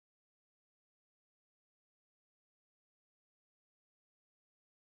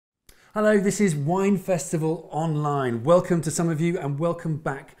Hello, this is Wine Festival Online. Welcome to some of you and welcome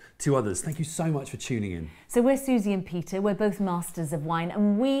back to others. Thank you so much for tuning in. So we're Susie and Peter, we're both masters of wine,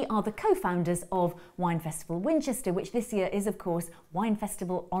 and we are the co-founders of Wine Festival Winchester, which this year is of course Wine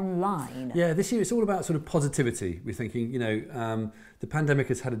Festival Online. Yeah, this year it's all about sort of positivity. We're thinking, the pandemic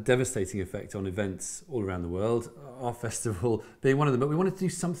has had a devastating effect on events all around the world, our festival being one of them, but we wanted to do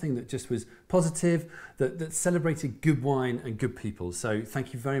something that just was positive, that celebrated good wine and good people. So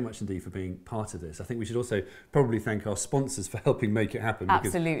thank you very much indeed for being part of this. I think we should also probably thank our sponsors for helping make it happen.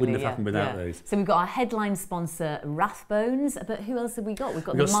 Absolutely, because it wouldn't have happened without those. So we've got our headline sponsor Rathbones, but who else have we got? We've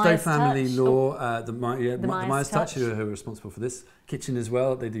got the Stowe Myers Family Touch. Law, the Myers Touch, who are responsible for this. Kitchen as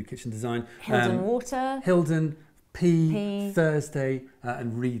well, they do kitchen design. Hilden Water. Hilden, P, Thursday,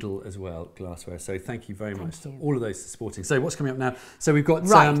 and Riedel as well, glassware. So thank you very much to all of those supporting. So what's coming up now? So we've got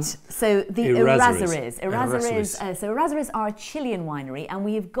so the Errazuriz. So Errazuriz are a Chilean winery, and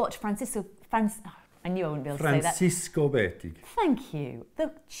we have got I knew I wouldn't be able to say that. Francisco Baettig. Thank you,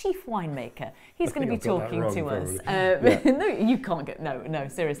 the Chief Winemaker. He's going to be talking to us. Yeah. No, you can't get, no,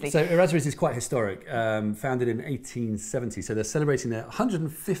 seriously. So Errazuriz is quite historic, founded in 1870. So they're celebrating their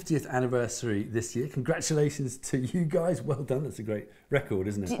 150th anniversary this year. Congratulations to you guys. Well done. That's a great record,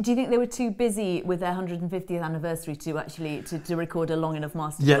 isn't it? Do you think they were too busy with their 150th anniversary to actually to record a long enough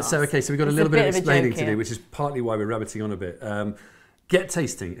masterclass? Yeah, so we've got a little bit of explaining to do, which is partly why we're rabbiting on a bit. Get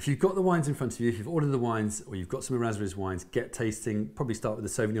tasting. If you've got the wines in front of you, if you've ordered the wines or you've got some Errazuriz wines, get tasting. Probably start with the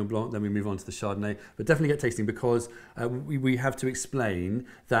Sauvignon Blanc, then we move on to the Chardonnay. But definitely get tasting because we have to explain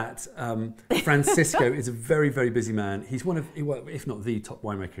that Francisco is a very, very busy man. He's one of, if not the top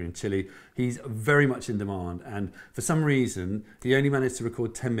winemaker in Chile. He's very much in demand. And for some reason, he only managed to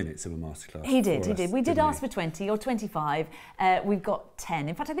record 10 minutes of a masterclass. He did. We did ask for 20 or 25. We've got 10.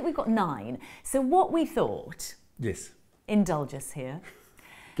 In fact, I think we've got 9. So what we thought... Yes. Indulge us here.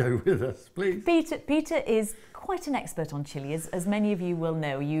 Go with us, please. Peter is quite an expert on Chile, as many of you will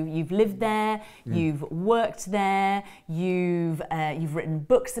know. You've lived there, you've worked there, you've written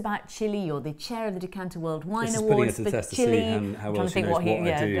books about Chile. You're the chair of the Decanter World Wine Awards for Chile. I'm trying to think what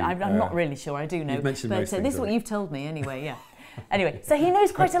I do. I'm not really sure. I do know, but this is what you've told me anyway. Yeah. Anyway, so he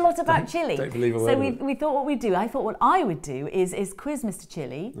knows quite a lot about Chile. Don't believe a word. So we thought what we'd do. I thought what I would do is quiz Mr.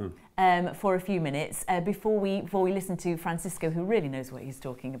 Chile for a few minutes before we listen to Francisco, who really knows what he's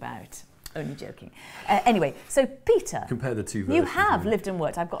talking about. Only joking. Anyway, so Peter, compare the two versions. You have lived and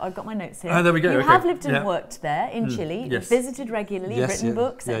worked. I've got my notes here. Oh, there we go. You have lived and worked there in Chile. Yes. Visited regularly, written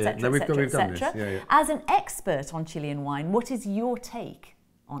books, etc. etc. As an expert on Chilean wine, what is your take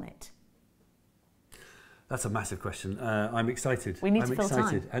on it? That's a massive question. I'm excited. We need to fill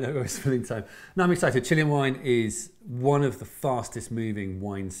time. I know, it's filling time. No, I'm excited. Chilean wine is one of the fastest moving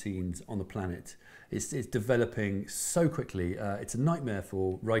wine scenes on the planet. It's developing so quickly. It's a nightmare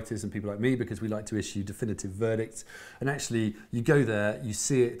for writers and people like me because we like to issue definitive verdicts. And actually, you go there, you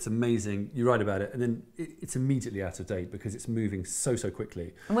see it, it's amazing, you write about it, and then it's immediately out of date because it's moving so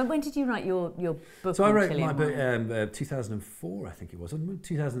quickly. And when did you write your book? So I wrote my book 2004, I think it was, or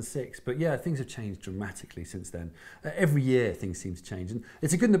 2006. But yeah, things have changed dramatically since then. Every year, things seem to change, and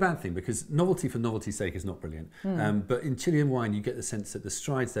it's a good and a bad thing because novelty for novelty's sake is not brilliant. But in Chilean wine, you get the sense that the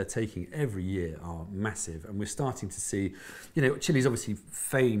strides they're taking every year are massive, and we're starting to see, Chile's obviously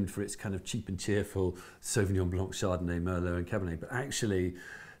famed for its kind of cheap and cheerful Sauvignon Blanc, Chardonnay, Merlot and Cabernet, but actually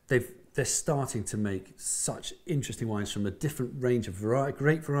they're starting to make such interesting wines from a different range of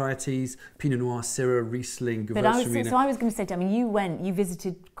great varieties, Pinot Noir, Syrah, Riesling, Gewürztraminer. So I was going to say, you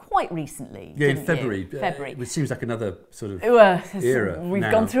visited quite recently. Yeah, in February. Which seems like another sort of era. We've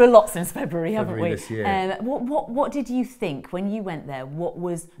gone through a lot since February, haven't we? This year. What did you think when you went there? What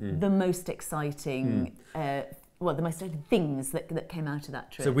was the most exciting the most exciting things that came out of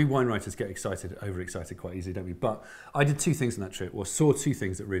that trip? So we wine writers get overexcited quite easily, don't we? But I did 2 things on that trip, or saw 2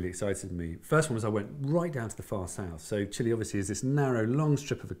 things that really excited me. First one was I went right down to the far south. So Chile obviously is this narrow, long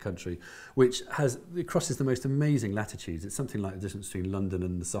strip of a country which it crosses the most amazing latitudes. It's something like the distance between London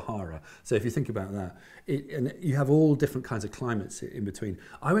and the Sahara. So if you think about that, and you have all different kinds of climates in between.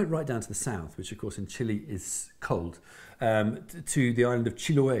 I went right down to the south, which of course in Chile is cold. To the island of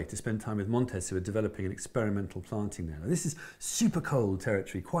Chiloé to spend time with Montes, who are developing an experimental planting there. Now, this is super cold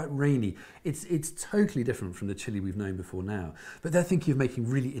territory, quite rainy. It's totally different from the Chile we've known before now. But they're thinking of making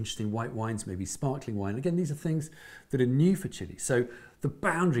really interesting white wines, maybe sparkling wine. Again, these are things that are new for Chile. So The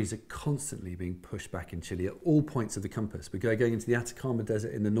boundaries are constantly being pushed back in Chile at all points of the compass. We're going into the Atacama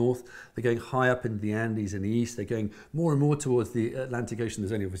Desert in the north, they're going high up into the Andes in the east, they're going more and more towards the Atlantic Ocean.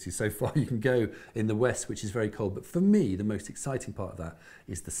 There's only obviously so far you can go in the west, which is very cold. But for me, the most exciting part of that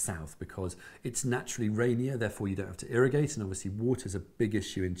is the south, because it's naturally rainier, therefore you don't have to irrigate, and obviously water's a big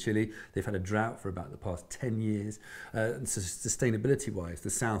issue in Chile. They've had a drought for about the past 10 years. And so sustainability-wise, the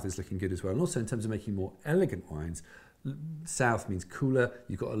south is looking good as well. And also in terms of making more elegant wines, south means cooler,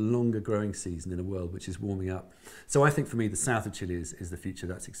 you've got a longer growing season in a world which is warming up. So I think for me the south of Chile is the future.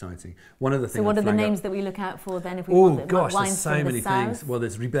 That's exciting. One of the things. So what are the names that we look out for then if we want gosh, wines there's so from many the south? things. Well,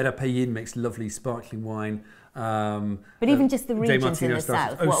 there's Ribera Pellín, makes lovely sparkling wine. But even just the regions in the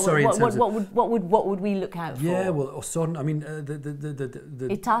south. What would we look out for? Yeah, well, Osorno, I mean, the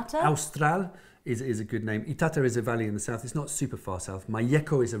Itata? Austral is a good name. Itata is a valley in the south. It's not super far south.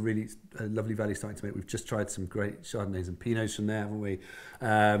 Malleco is a really lovely valley starting to make. We've just tried some great Chardonnays and Pinots from there, haven't we?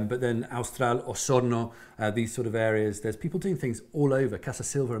 But then Austral, Osorno, these sort of areas. There's people doing things all over. Casa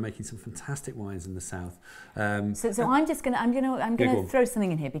Silva are making some fantastic wines in the south. So I'm gonna throw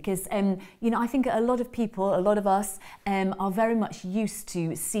something in here because I think a lot of people, a lot of us, are very much used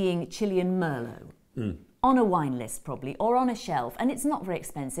to seeing Chilean Merlot. On a wine list probably, or on a shelf, and it's not very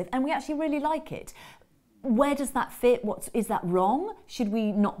expensive, and we actually really like it. Where does that fit? Is that wrong? Should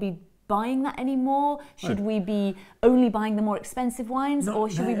we not be buying that anymore? Should we be only buying the more expensive wines, or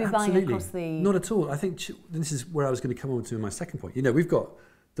should we be buying across the... Not at all. I think this is where I was going to come on to in my second point. You know, we've got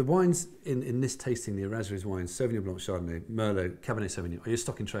the wines in this tasting, the Errazuriz wines, Sauvignon Blanc, Chardonnay, Merlot, Cabernet Sauvignon, are your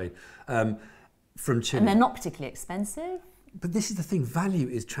stock in trade from Chile. And they're not particularly expensive. But this is the thing, value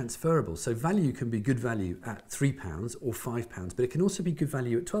is transferable. So value can be good value at £3 or £5, but it can also be good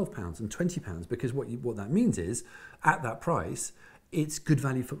value at £12 and £20, because what that means is, at that price, it's good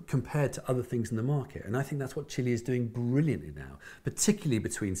value compared to other things in the market. And I think that's what Chile is doing brilliantly now, particularly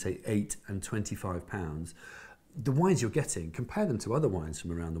between, say, £8 and £25. The wines you're getting, compare them to other wines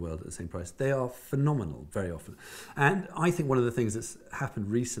from around the world at the same price, they are phenomenal very often. And I think one of the things that's happened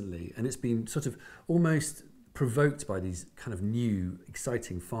recently, and it's been sort of almost provoked by these kind of new,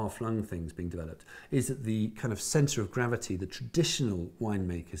 exciting, far-flung things being developed, is that the kind of centre of gravity, the traditional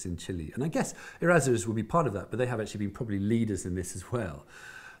winemakers in Chile, and I guess Errazuriz will be part of that, but they have actually been probably leaders in this as well.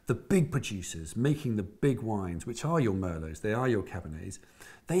 The big producers making the big wines, which are your Merlots, they are your Cabernets,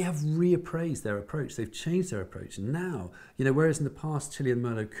 they have reappraised their approach. They've changed their approach. And now, whereas in the past Chilean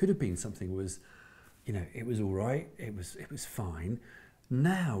Merlot could have been something was, it was all right, it was fine.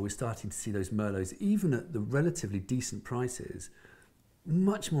 Now we're starting to see those Merlots, even at the relatively decent prices,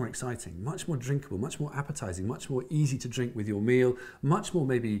 much more exciting, much more drinkable, much more appetizing, much more easy to drink with your meal, much more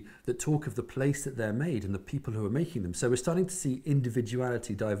maybe that talk of the place that they're made and the people who are making them. So we're starting to see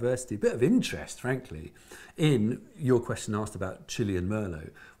individuality, diversity, a bit of interest, frankly, in your question asked about Chilean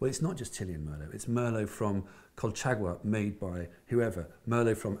Merlot. Well, it's not just Chilean Merlot, it's Merlot from Aconcagua made by whoever,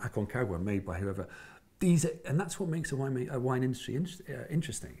 Merlot from Aconcagua made by whoever. And that's what makes a wine industry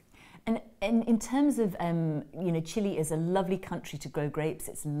interesting. And in terms of, Chile is a lovely country to grow grapes.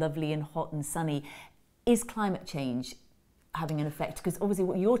 It's lovely and hot and sunny. Is climate change having an effect? Because obviously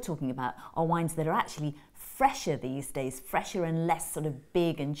what you're talking about are wines that are actually fresher these days, fresher and less sort of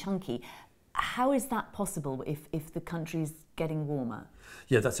big and chunky. How is that possible if the country's getting warmer?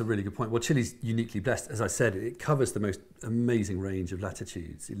 Yeah, that's a really good point. Well, Chile's uniquely blessed. As I said, it covers the most amazing range of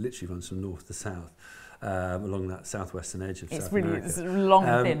latitudes. It literally runs from north to south. Along that southwestern edge of South America. It's long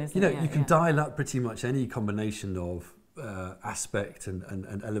and thin, isn't it? You can dial up pretty much any combination of aspect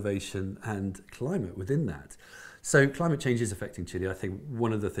and elevation and climate within that. So climate change is affecting Chile. I think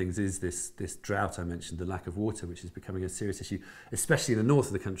one of the things is this drought I mentioned, the lack of water, which is becoming a serious issue, especially in the north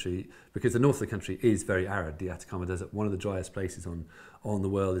of the country, because the north of the country is very arid. The Atacama Desert, one of the driest places on the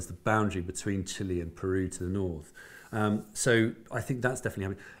world, is the boundary between Chile and Peru to the north. So I think that's definitely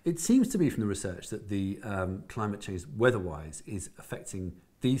happening. It seems to be from the research that the climate change weather-wise is affecting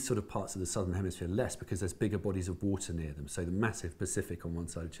these sort of parts of the southern hemisphere less because there's bigger bodies of water near them. So the massive Pacific on one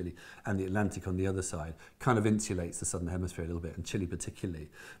side of Chile and the Atlantic on the other side kind of insulates the southern hemisphere a little bit, and Chile particularly.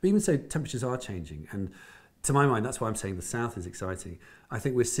 But even so, temperatures are changing. And to my mind, that's why I'm saying the south is exciting. I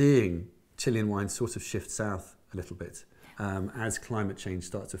think we're seeing Chilean wine sort of shift south a little bit as climate change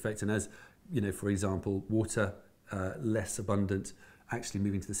starts to affect. And as, for example, water less abundant, actually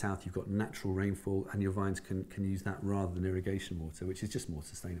moving to the south, you've got natural rainfall, and your vines can use that rather than irrigation water, which is just more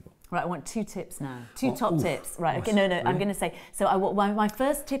sustainable. Right, I want 2 tips now. Two top tips. Right, okay, no, really? I'm going to say, so my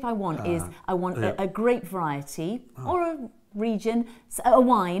first tip I want is, I want a grape variety or a region, a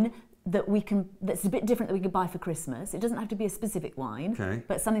wine that's a bit different that we could buy for Christmas. It doesn't have to be a specific wine,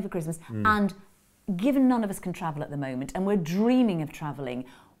 but something for Christmas. And given none of us can travel at the moment and we're dreaming of travelling,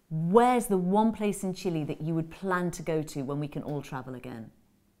 where's the one place in Chile that you would plan to go to when we can all travel again?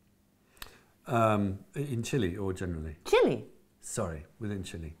 In Chile or generally? Chile. Sorry, within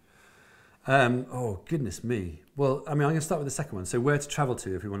Chile. Oh, goodness me. Well, I mean, I'm going to start with the second one. So where to travel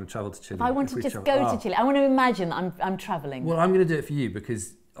to if we want to travel to Chile? If I want to just go to Chile, I want to imagine I'm travelling. Well, I'm going to do it for you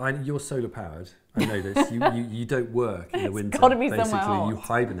because you're solar powered. I know this. You don't work in the winter. It's got to be basically, somewhere hot. You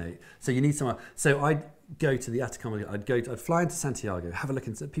hibernate. So you need somewhere. So I'd go to the Atacama. I'd fly into Santiago, have a look.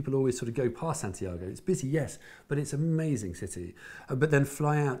 And people always sort of go past Santiago. It's busy, yes, but it's an amazing city. But then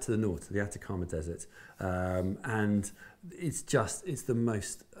fly out to the north, to the Atacama Desert, and it's the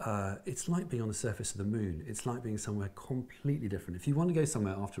most. It's like being on the surface of the moon. It's like being somewhere completely different. If you want to go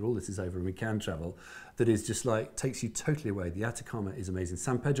somewhere after all this is over and we can travel, that is just like takes you totally away. The Atacama is amazing.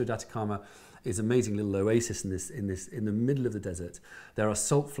 San Pedro de Atacama is an amazing little oasis in the middle of the desert. There are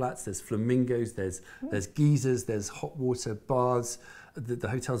salt flats, there's flamingos, there's geysers, there's hot water baths. The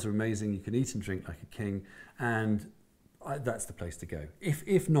hotels are amazing. You can eat and drink like a king, and that's the place to go.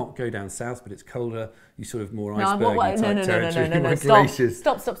 If not, go down south, but it's colder. You sort of more iceberg type territory. Glaciers.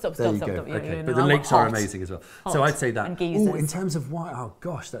 Stop. Okay, but the lakes are amazing as well. Hot. So I'd say that. And geysers. In terms of why, oh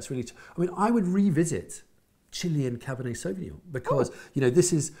gosh, that's really. I mean, I would revisit Chilean Cabernet Sauvignon because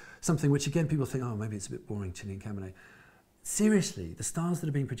this is something which again people think, oh, maybe it's a bit boring, Chilean Cabernet. Seriously, the styles that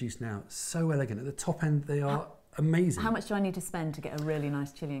are being produced now, so elegant. At the top end, they are amazing. How much do I need to spend to get a really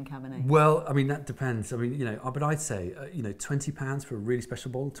nice Chilean Cabernet? Well, I mean, that depends. I mean, but I'd say, £20 for a really special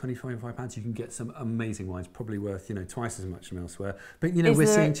bottle, £25, you can get some amazing wines, probably worth, twice as much from elsewhere. But, we're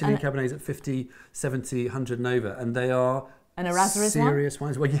seeing Chilean Cabernets at 50, 70, 100 and over, and they are an Errazuriz serious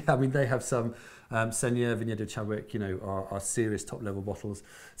wines. Well, yeah, I mean, they have some Senya, Eduardo Chadwick, are serious top-level bottles.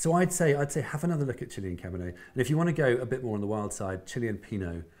 So I'd say have another look at Chilean Cabernet. And if you want to go a bit more on the wild side, Chilean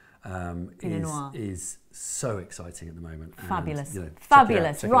Pinot is so exciting at the moment. Fabulous. And,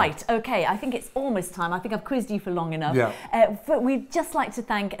 Fabulous. Right, okay, I think it's almost time. I think I've quizzed you for long enough. Yeah. But we'd just like to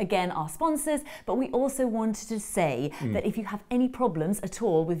thank again our sponsors, but we also wanted to say that if you have any problems at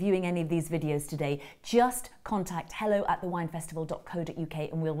all with viewing any of these videos today, just contact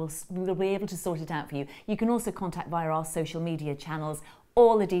hello@thewinefestival.co.uk and we'll be able to sort it out for you. You can also contact via our social media channels.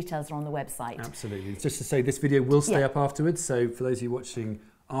 All the details are on the website. Absolutely. Just to say, this video will stay up afterwards, so for those of you watching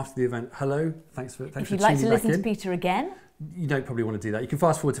after the event, hello, thanks for tuning back in. If you'd like to listen to Peter again, you don't probably want to do that. You can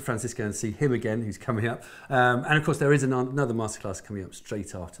fast forward to Francisco and see him again, who's coming up. And of course, there is another masterclass coming up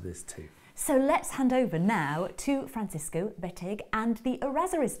straight after this too. So let's hand over now to Francisco Baettig and the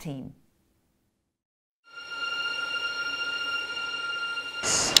Errazuriz team.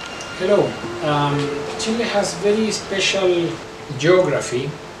 Hello. Chile has very special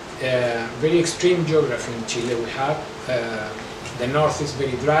geography, very extreme geography in Chile. We have the north is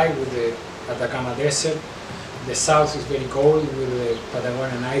very dry with the Atacama Desert, the south is very cold with the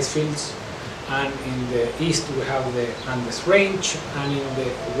Patagonian ice fields, and in the east we have the Andes Range, and in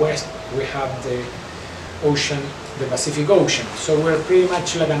the west we have the ocean, the Pacific Ocean. So we're pretty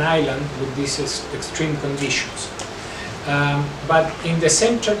much like an island with these extreme conditions. But in the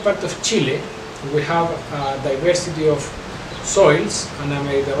central part of Chile we have a diversity of soils and a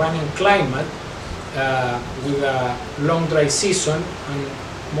Mediterranean climate with a long dry season and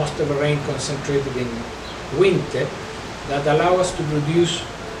most of the rain concentrated in winter that allow us to produce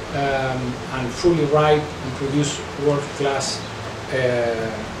and fully ripe and produce world-class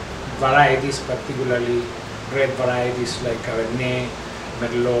varieties, particularly red varieties like Cabernet,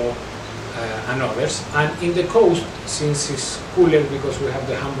 Merlot and others. And in the coast, since it's cooler because we have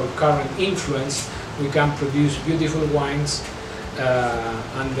the Humboldt Current influence, we can produce beautiful wines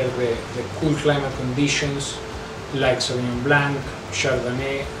under the cool climate conditions like Sauvignon Blanc,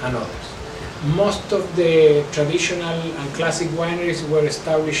 Chardonnay and others. Most of the traditional and classic wineries were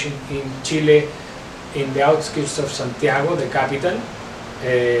established in Chile in the outskirts of Santiago, the capital,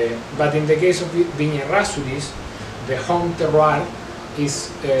 but in the case of Viña Errazuriz, the home terroir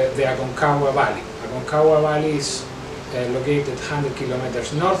is the Aconcagua Valley. Aconcagua Valley is located 100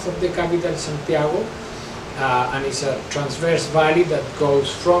 kilometers north of the capital, Santiago, and it's a transverse valley that goes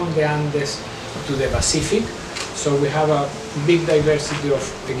from the Andes to the Pacific. So we have a big diversity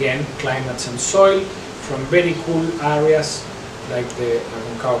of, again, climates and soil, from very cool areas like the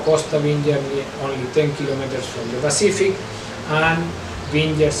Aconcagua Costa vineyard, only 10 kilometers from the Pacific, and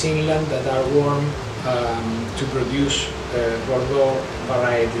vineyards inland that are warm to produce Bordeaux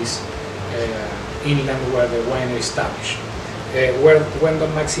varieties inland where the winery is established. When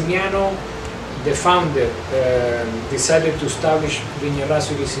Don Maximiano, the founder, decided to establish Viña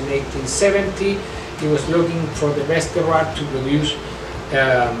Errazuriz in 1870, he was looking for the best terroir to produce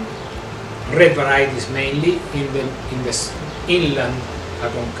red varieties mainly in the inland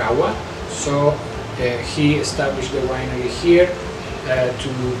Aconcagua. So he established the winery here to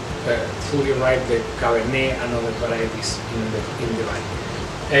fully ripe the Cabernet and other varieties in the valley.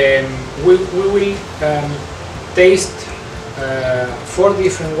 We will taste 4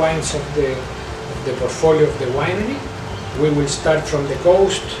 different wines of the portfolio of the winery. We will start from the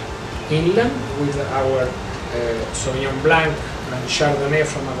coast inland with our Sauvignon Blanc and Chardonnay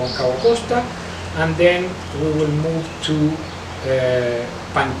from Aconcagua Costa, and then we will move to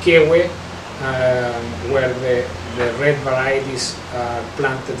Panquehue, where the red varieties are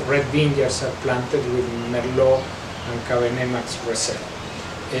planted, red vineyards are planted with Merlot and Cabernet Max Reserve.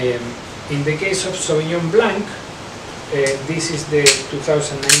 In the case of Sauvignon Blanc, this is the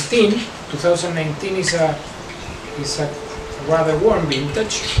 2019. 2019 is a rather warm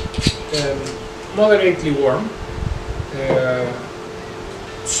vintage, moderately warm.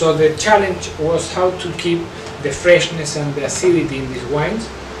 So the challenge was how to keep the freshness and the acidity in these wines.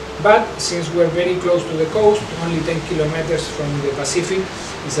 But since we're very close to the coast, only 10 kilometers from the Pacific,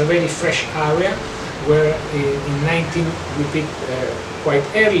 it's a very fresh area where in 19 we picked quite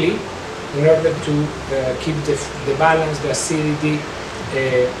early in order to keep the balance, the acidity.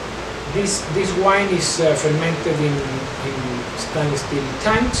 This wine is fermented in stainless steel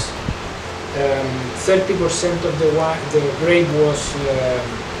tanks. 30% of the grape was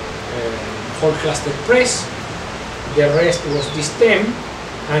whole cluster press. The rest was destem,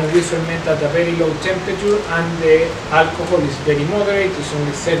 and we ferment at a very low temperature, and the alcohol is very moderate. It's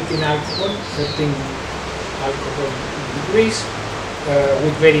only 13 alcohol degrees,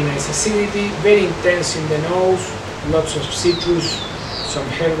 with very nice acidity, very intense in the nose, lots of citrus, some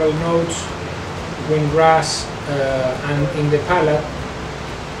herbal notes, green grass, and in the palate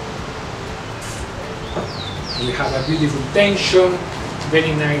we have a beautiful tension,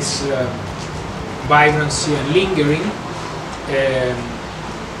 very nice vibrancy and lingering,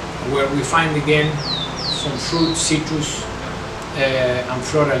 where we find again some fruit, citrus, and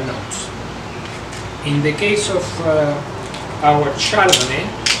floral notes. In the case of our Chardonnay,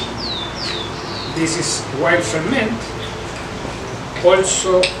 this is wild ferment,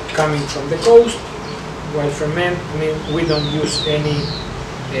 also coming from the coast. Wild ferment, I mean, we don't use any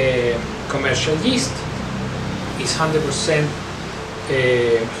commercial yeast. It's 100%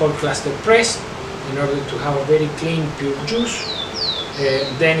 whole cluster pressed in order to have a very clean, pure juice.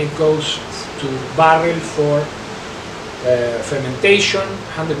 Then it goes to barrel for fermentation,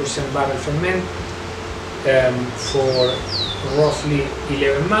 100% barrel ferment, for roughly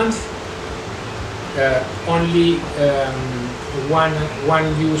 11 months. Only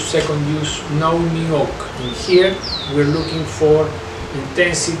one use, second use, no new oak. In here we're looking for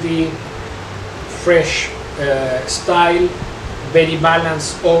intensity, fresh style, very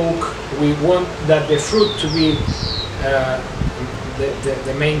balanced oak. We want that the fruit to be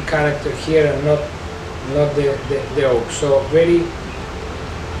the main character here, and not the oak. So very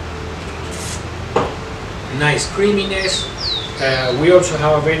nice creaminess. We also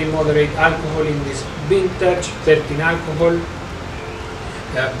have a very moderate alcohol in this vintage, 13 alcohol.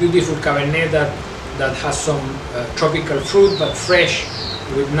 Beautiful Cabernet that has some tropical fruit, but fresh,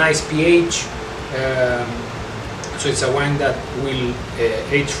 with nice pH. So it's a wine that will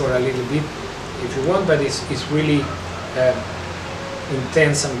age for a little bit if you want, but it's really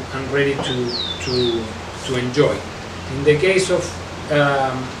intense and ready to enjoy. In the case of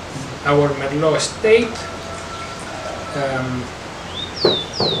our Merlot estate,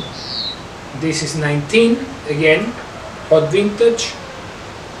 this is 19, again, hot vintage,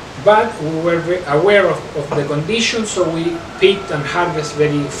 but we were aware of the conditions, so we picked and harvest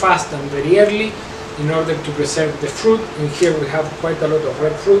very fast and very early in order to preserve the fruit. In here we have quite a lot of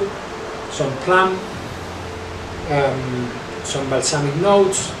red fruit, some plum, some balsamic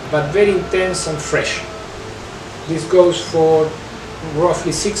notes, but very intense and fresh. This goes for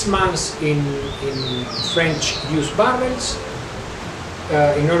roughly 6 months in French use barrels,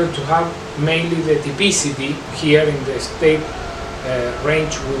 in order to have mainly the typicity. Here in the estate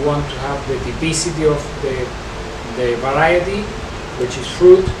range, we want to have the typicity of the variety, which is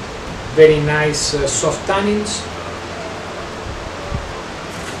fruit, very nice soft tannins.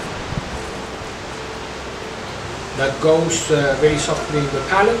 That goes very softly in the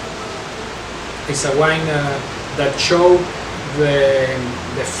palate. It's a wine that shows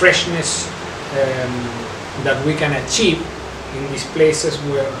the freshness that we can achieve in these places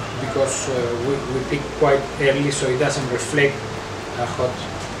because we pick quite early, so it doesn't reflect a hot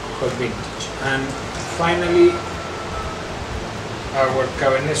vintage. And finally, our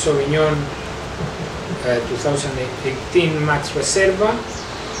Cabernet Sauvignon 2018 Max Reserva.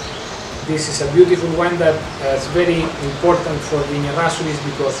 This is a beautiful wine that is very important for Vineyard Errazuriz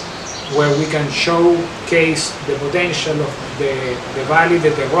because where we can showcase the potential of the valley, the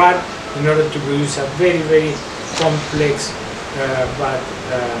terroir, in order to produce a very, very complex but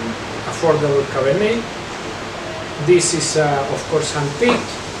affordable Cabernet. This is, of course,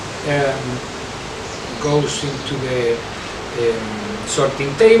 hand-picked, goes into the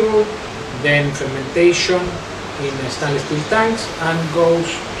sorting table, then fermentation in stainless steel tanks, and goes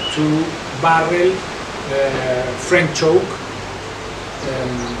to barrel French oak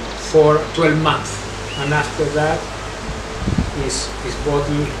for 12 months. And after that is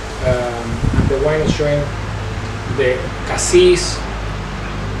bottled, and the wine is showing the cassis,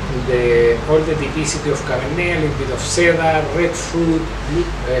 all the typicity of Cabernet, a little bit of cedar, red fruit,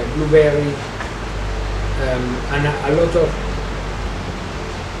 blueberry, and a lot of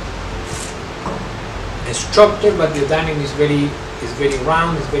structure, but the tannin is very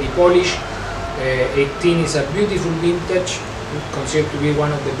round, it's very polished. 18 is a beautiful vintage, considered to be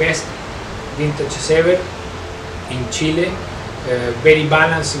one of the best vintages ever in Chile. Very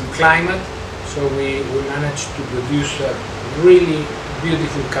balanced in climate, so we managed to produce a really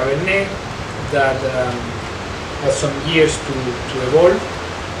beautiful Cabernet that has some years to evolve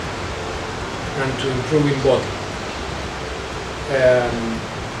and to improve in body.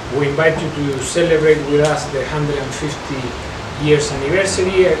 We invite you to celebrate with us the 150 years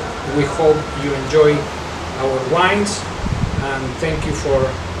anniversary. We hope you enjoy our wines, and thank you for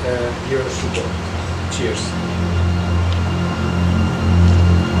your support. Cheers.